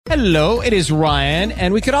Hello, it is Ryan,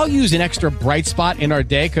 and we could all use an extra bright spot in our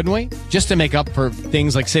day, couldn't we? Just to make up for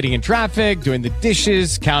things like sitting in traffic, doing the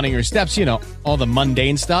dishes, counting your steps, you know, all the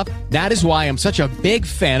mundane stuff. That is why I'm such a big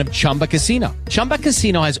fan of Chumba Casino. Chumba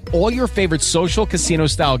Casino has all your favorite social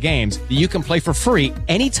casino-style games that you can play for free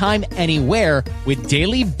anytime, anywhere with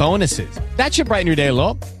daily bonuses. That should brighten your day a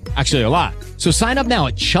little. Actually, a lot. So sign up now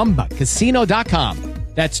at ChumbaCasino.com.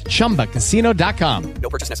 That's ChumbaCasino.com. No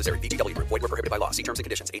purchase necessary. VGW Group. Void where prohibited by law. See terms and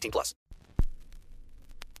conditions. 18+.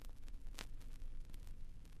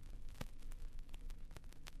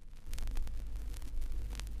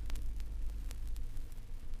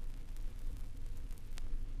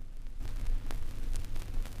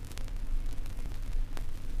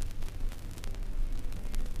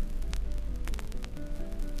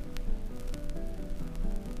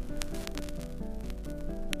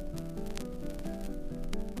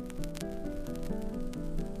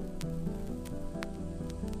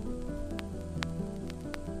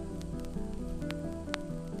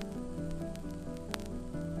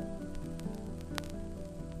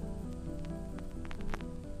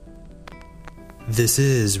 This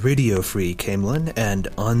is Radio Free Camelin, and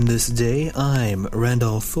on this day, I'm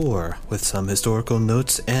Randolph Thor with some historical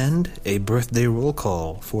notes and a birthday roll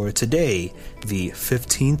call for today, the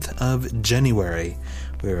 15th of January.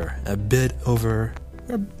 We're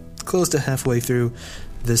close to halfway through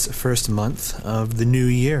this first month of the new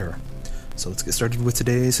year. So let's get started with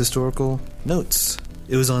today's historical notes.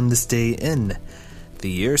 It was on this day in the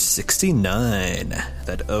year 69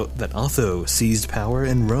 that Otho seized power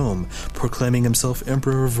in Rome, proclaiming himself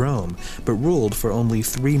Emperor of Rome, but ruled for only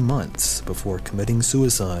 3 months before committing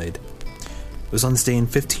suicide. It was on this day in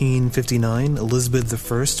 1559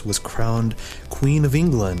 Elizabeth I was crowned Queen of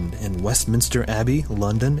England in Westminster Abbey,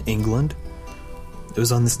 London, England. It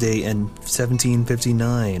was on this day in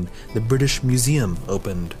 1759 the British Museum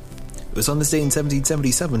opened. It was on this day in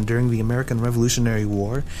 1777, during the American Revolutionary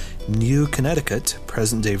War, New Connecticut,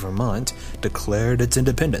 present-day Vermont, declared its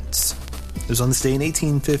independence. It was on this day in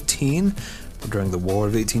 1815, during the War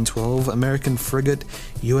of 1812, American frigate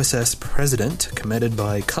USS President, commanded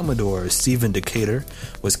by Commodore Stephen Decatur,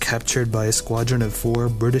 was captured by a squadron of 4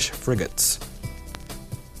 British frigates.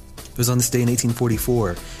 It was on this day in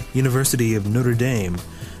 1844, University of Notre Dame,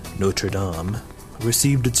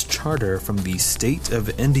 received its charter from the state of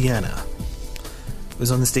Indiana. It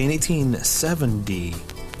was on this day in 1870, it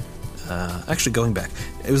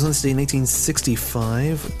was on this day in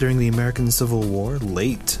 1865, during the American Civil War,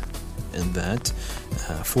 late in that,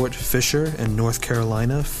 Fort Fisher in North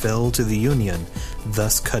Carolina fell to the Union,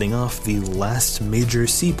 thus cutting off the last major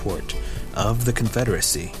seaport of the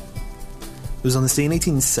Confederacy. It was on this day in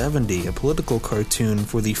 1870, a political cartoon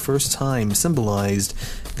for the first time symbolized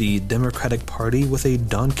the Democratic Party with a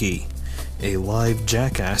donkey, a live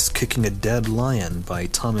jackass kicking a dead lion by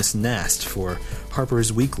Thomas Nast for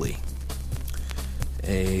Harper's Weekly.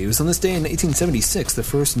 It was on this day in 1876, the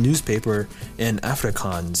first newspaper in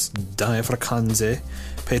Afrikaans, Die Afrikaanse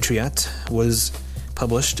Patriot, was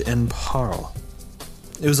published in Paarl.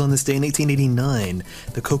 It was on this day in 1889,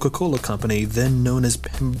 the Coca-Cola Company, then known as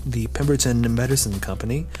the Pemberton Medicine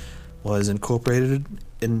Company, was incorporated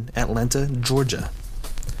in Atlanta, Georgia.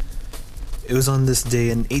 It was on this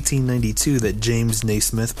day in 1892 that James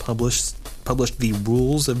Naismith published the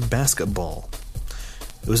Rules of Basketball.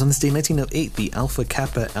 It was on this day in 1908 the Alpha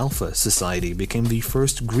Kappa Alpha Society became the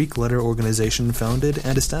first Greek letter organization founded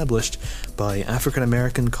and established by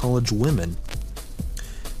African-American college women.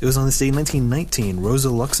 It was on this day in 1919, Rosa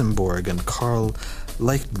Luxemburg and Karl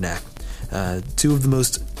Liebknecht, 2 of the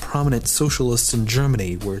most prominent socialists in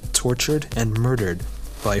Germany, were tortured and murdered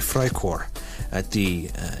by Freikorps at the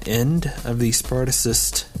end of the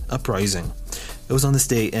Spartacist uprising. It was on this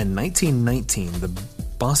day in 1919, the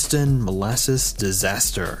Boston Molasses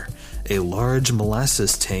Disaster. A large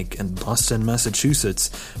molasses tank in Boston, Massachusetts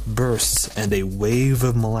burst, and a wave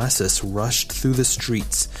of molasses rushed through the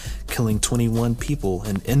streets, killing 21 people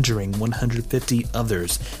and injuring 150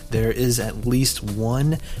 others. There is at least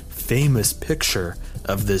one famous picture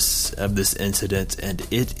of this incident, and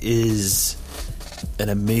it is an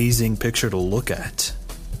amazing picture to look at.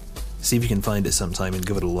 See if you can find it sometime and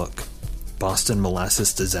give it a look. Boston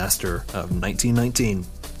Molasses Disaster of 1919.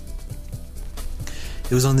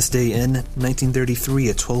 It was on this day in 1933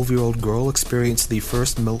 a 12-year-old girl experienced the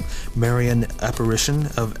first Marian apparition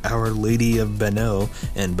of Our Lady of Banneux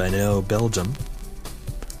in Banneux, Belgium.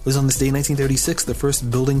 It was on this day in 1936 the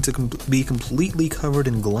first building to be completely covered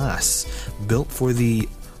in glass, built for the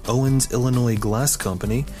Owens, Illinois Glass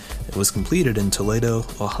Company. It was completed in Toledo,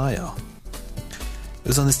 Ohio. It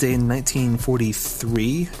was on this day in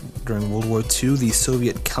 1943, during World War II, the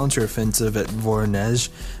Soviet counteroffensive at Voronezh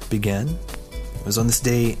began. It was on this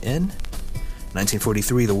day in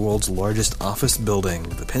 1943, the world's largest office building,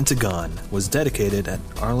 the Pentagon, was dedicated at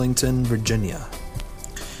Arlington, Virginia.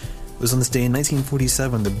 It was on this day in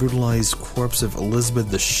 1947, the brutalized corpse of Elizabeth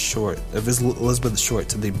the Short,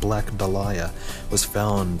 the Black Dahlia, was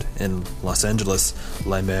found in Los Angeles'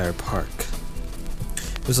 Laimare Park.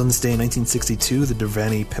 It was on this day in 1962, the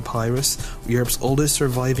Dervani Papyrus, Europe's oldest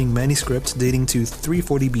surviving manuscript dating to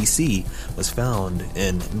 340 BC, was found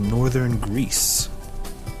in northern Greece.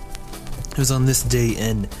 It was on this day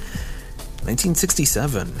in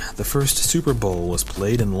 1967, the first Super Bowl was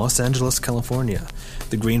played in Los Angeles, California.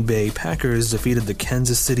 The Green Bay Packers defeated the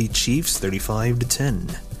Kansas City Chiefs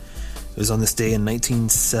 35-10. It was on this day in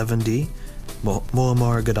 1970,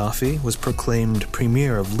 Muammar Gaddafi was proclaimed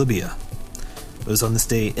Premier of Libya. It was on this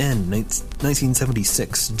day in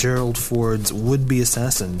 1976, Gerald Ford's would-be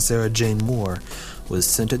assassin, Sarah Jane Moore, was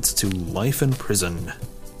sentenced to life in prison.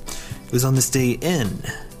 It was on this day in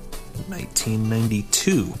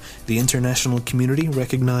 1992, the international community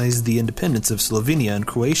recognized the independence of Slovenia and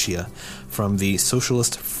Croatia from the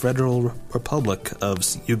Socialist Federal Republic of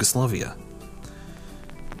Yugoslavia.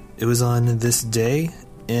 It was on this day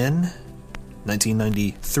in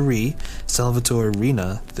 1993, Salvatore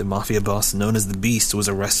Riina, the mafia boss known as the Beast, was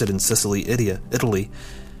arrested in Sicily, Italy,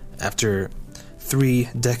 after 3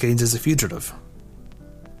 decades as a fugitive.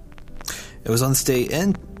 It was on this day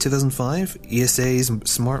in 2005, ESA's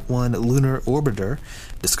Smart 1 lunar orbiter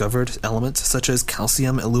discovered elements such as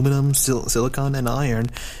calcium, aluminum, silicon, and iron,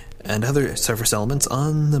 and other surface elements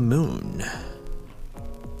on the moon.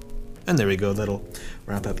 And there we go, that'll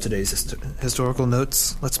wrap up today's historical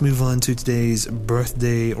notes. Let's move on to today's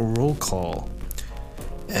birthday roll call.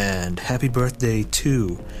 And happy birthday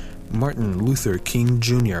to Martin Luther King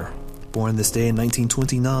Jr., born this day in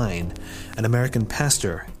 1929, an American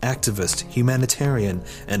pastor, activist, humanitarian,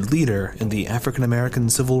 and leader in the African American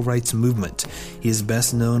civil rights movement. He is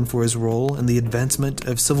best known for his role in the advancement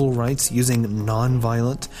of civil rights using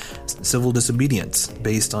nonviolent civil disobedience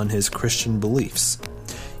based on his Christian beliefs.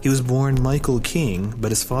 He was born Michael King,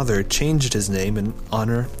 but his father changed his name in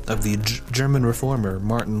honor of the German reformer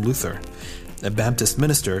Martin Luther. A Baptist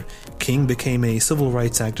minister, King became a civil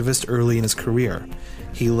rights activist early in his career.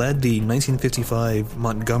 He led the 1955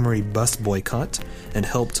 Montgomery bus boycott and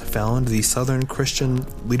helped found the Southern Christian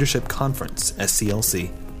Leadership Conference, SCLC.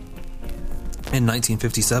 In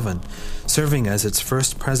 1957, serving as its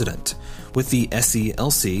first president, with the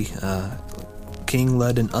SCLC, King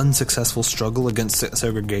led an unsuccessful struggle against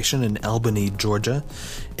segregation in Albany, Georgia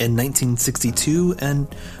in 1962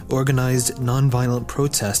 and organized nonviolent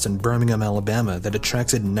protests in Birmingham, Alabama that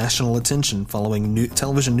attracted national attention following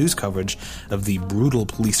television news coverage of the brutal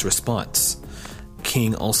police response.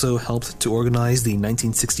 King also helped to organize the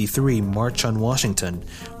 1963 March on Washington,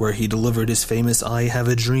 where he delivered his famous I Have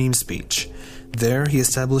a Dream speech. There, he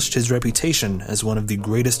established his reputation as one of the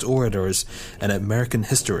greatest orators in American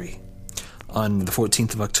history. On the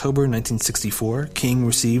 14th of October 1964, King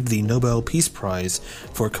received the Nobel Peace Prize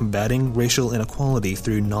for combating racial inequality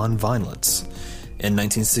through nonviolence. In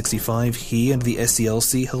 1965, he and the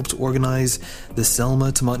SCLC helped organize the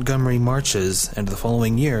Selma to Montgomery marches, and the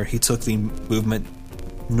following year he took the movement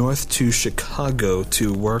north to Chicago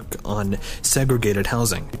to work on segregated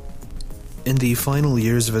housing. In the final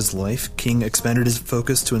years of his life, King expanded his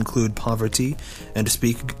focus to include poverty and to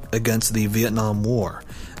speak against the Vietnam War,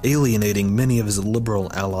 alienating many of his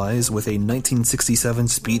liberal allies with a 1967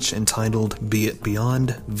 speech entitled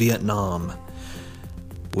Beyond Vietnam,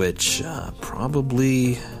 which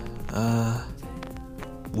probably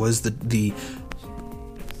was the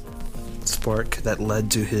spark that led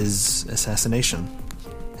to his assassination,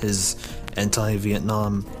 his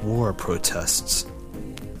anti-Vietnam War protests.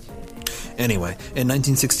 Anyway, in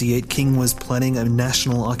 1968, King was planning a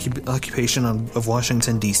national occupation of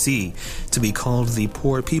Washington, D.C. to be called the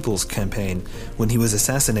Poor People's Campaign when he was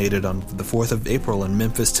assassinated on the 4th of April in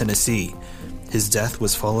Memphis, Tennessee. His death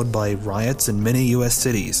was followed by riots in many U.S.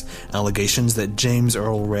 cities, allegations that James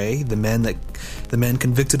Earl Ray, the man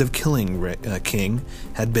convicted of killing King,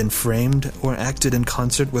 had been framed or acted in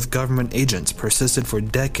concert with government agents persisted for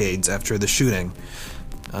decades after the shooting.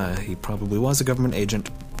 He probably was a government agent.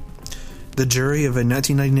 The jury of a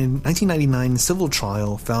 1999 civil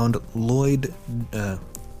trial found Lloyd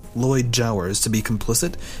Lloyd Jowers to be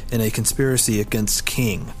complicit in a conspiracy against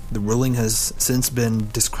King. The ruling has since been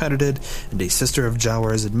discredited, and a sister of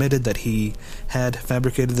Jowers admitted that he had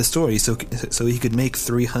fabricated the story so he could make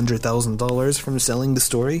 $300,000 from selling the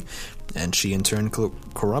story, and she in turn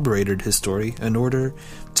corroborated his story in order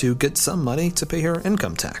to get some money to pay her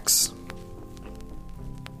income tax.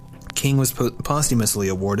 King was posthumously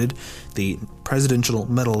awarded the Presidential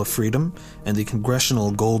Medal of Freedom and the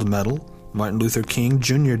Congressional Gold Medal. Martin Luther King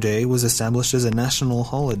Jr. Day was established as a national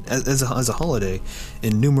holiday, as a holiday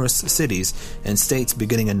in numerous cities and states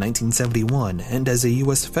beginning in 1971, and as a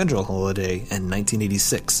U.S. federal holiday in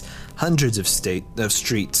 1986. Hundreds of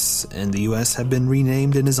streets in the U.S. have been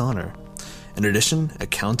renamed in his honor. In addition, a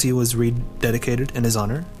county was rededicated in his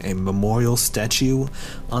honor. A memorial statue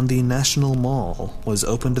on the National Mall was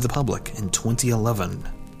opened to the public in 2011.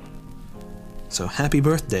 So happy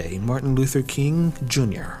birthday, Martin Luther King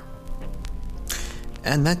Jr.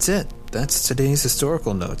 And that's it. That's today's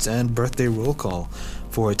historical notes and birthday roll call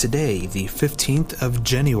for today, the 15th of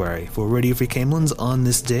January. For Radio Free Camelins, on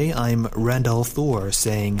this day, I'm Randall Thor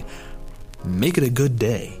saying, make it a good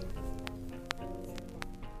day.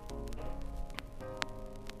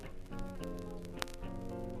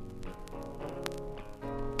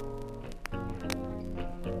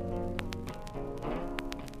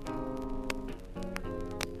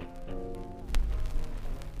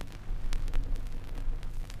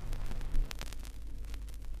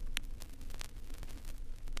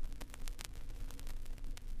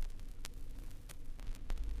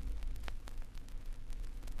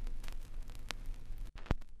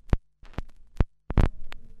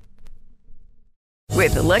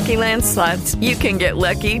 With the Lucky Land Slots, you can get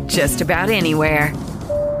lucky just about anywhere.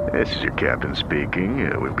 This is your captain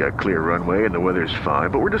speaking. We've got clear runway and the weather's fine,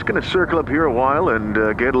 but we're just going to circle up here a while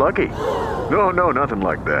and get lucky. No, nothing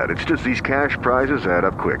like that. It's just these cash prizes add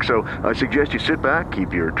up quick. So I suggest you sit back,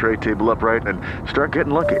 keep your tray table upright, and start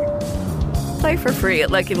getting lucky. Play for free at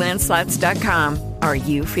LuckyLandSlots.com. Are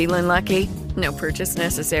you feeling lucky? No purchase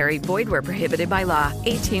necessary. Void where prohibited by law.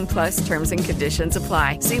 18+ terms and conditions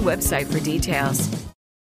apply. See website for details.